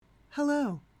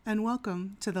Hello, and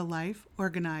welcome to the Life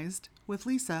Organized with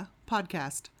Lisa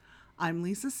podcast. I'm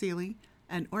Lisa Seeley,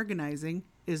 and organizing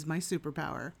is my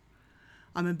superpower.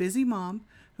 I'm a busy mom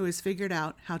who has figured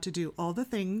out how to do all the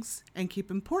things and keep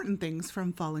important things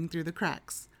from falling through the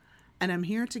cracks. And I'm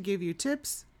here to give you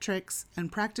tips, tricks,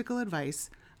 and practical advice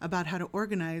about how to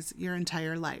organize your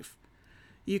entire life.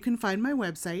 You can find my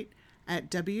website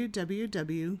at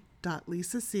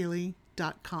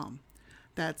www.lisaseeley.com.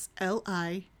 That's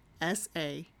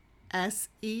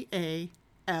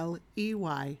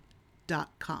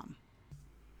LISASEALEY.com.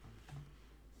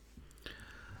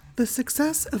 The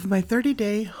success of my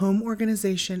 30-day home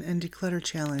organization and declutter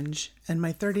challenge and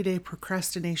my 30-day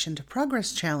procrastination to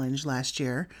progress challenge last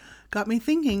year got me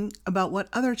thinking about what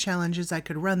other challenges I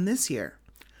could run this year.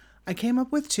 I came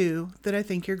up with two that I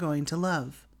think you're going to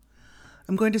love.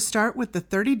 I'm going to start with the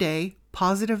 30-day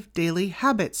Positive Daily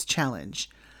Habits Challenge.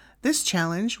 This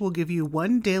challenge will give you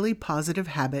one daily positive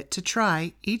habit to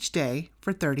try each day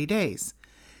for 30 days.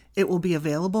 It will be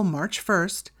available March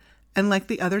 1st, and like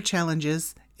the other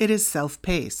challenges, it is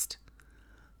self-paced.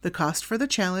 The cost for the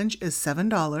challenge is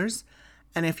 $7,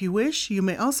 and if you wish, you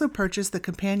may also purchase the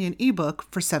companion ebook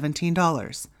for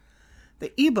 $17.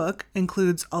 The ebook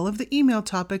includes all of the email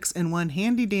topics in one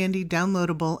handy-dandy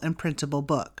downloadable and printable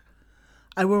book.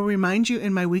 I will remind you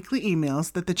in my weekly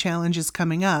emails that the challenge is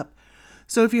coming up,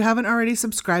 so if you haven't already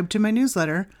subscribed to my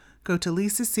newsletter, go to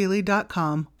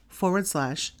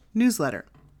lisaseeley.com/newsletter.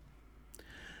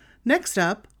 Next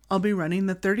up, I'll be running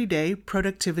the 30-day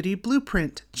Productivity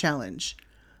Blueprint Challenge.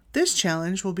 This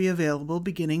challenge will be available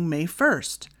beginning May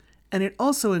 1st, and it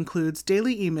also includes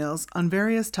daily emails on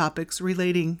various topics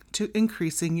relating to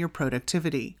increasing your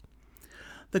productivity.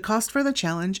 The cost for the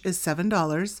challenge is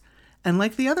 $7, and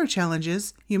like the other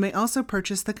challenges, you may also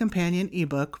purchase the companion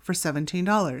ebook for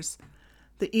 $17.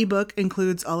 The ebook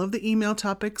includes all of the email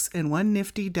topics in one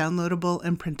nifty downloadable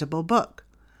and printable book.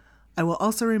 I will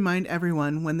also remind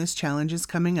everyone when this challenge is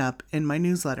coming up in my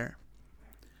newsletter.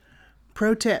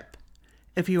 Pro tip: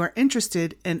 if you are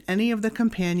interested in any of the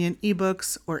companion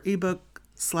ebooks or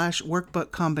ebook/workbook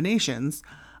combinations,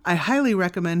 I highly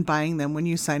recommend buying them when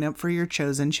you sign up for your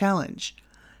chosen challenge.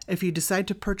 If you decide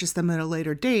to purchase them at a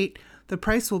later date, the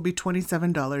price will be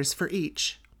 $27 for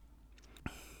each.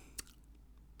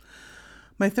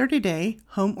 My 30-day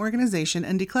home organization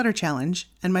and declutter challenge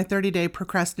and my 30-day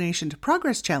procrastination to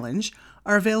progress challenge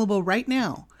are available right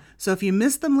now. So if you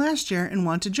missed them last year and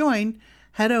want to join,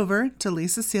 head over to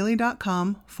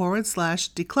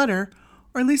lisaseeley.com/declutter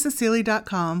or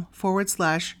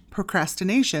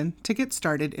lisaseeley.com/procrastination to get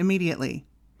started immediately.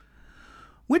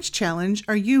 Which challenge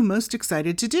are you most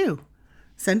excited to do?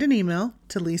 Send an email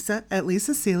to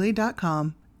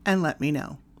lisa@lisaseeley.com and let me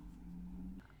know.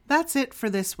 That's it for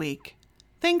this week.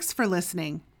 Thanks for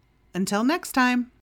listening. Until next time.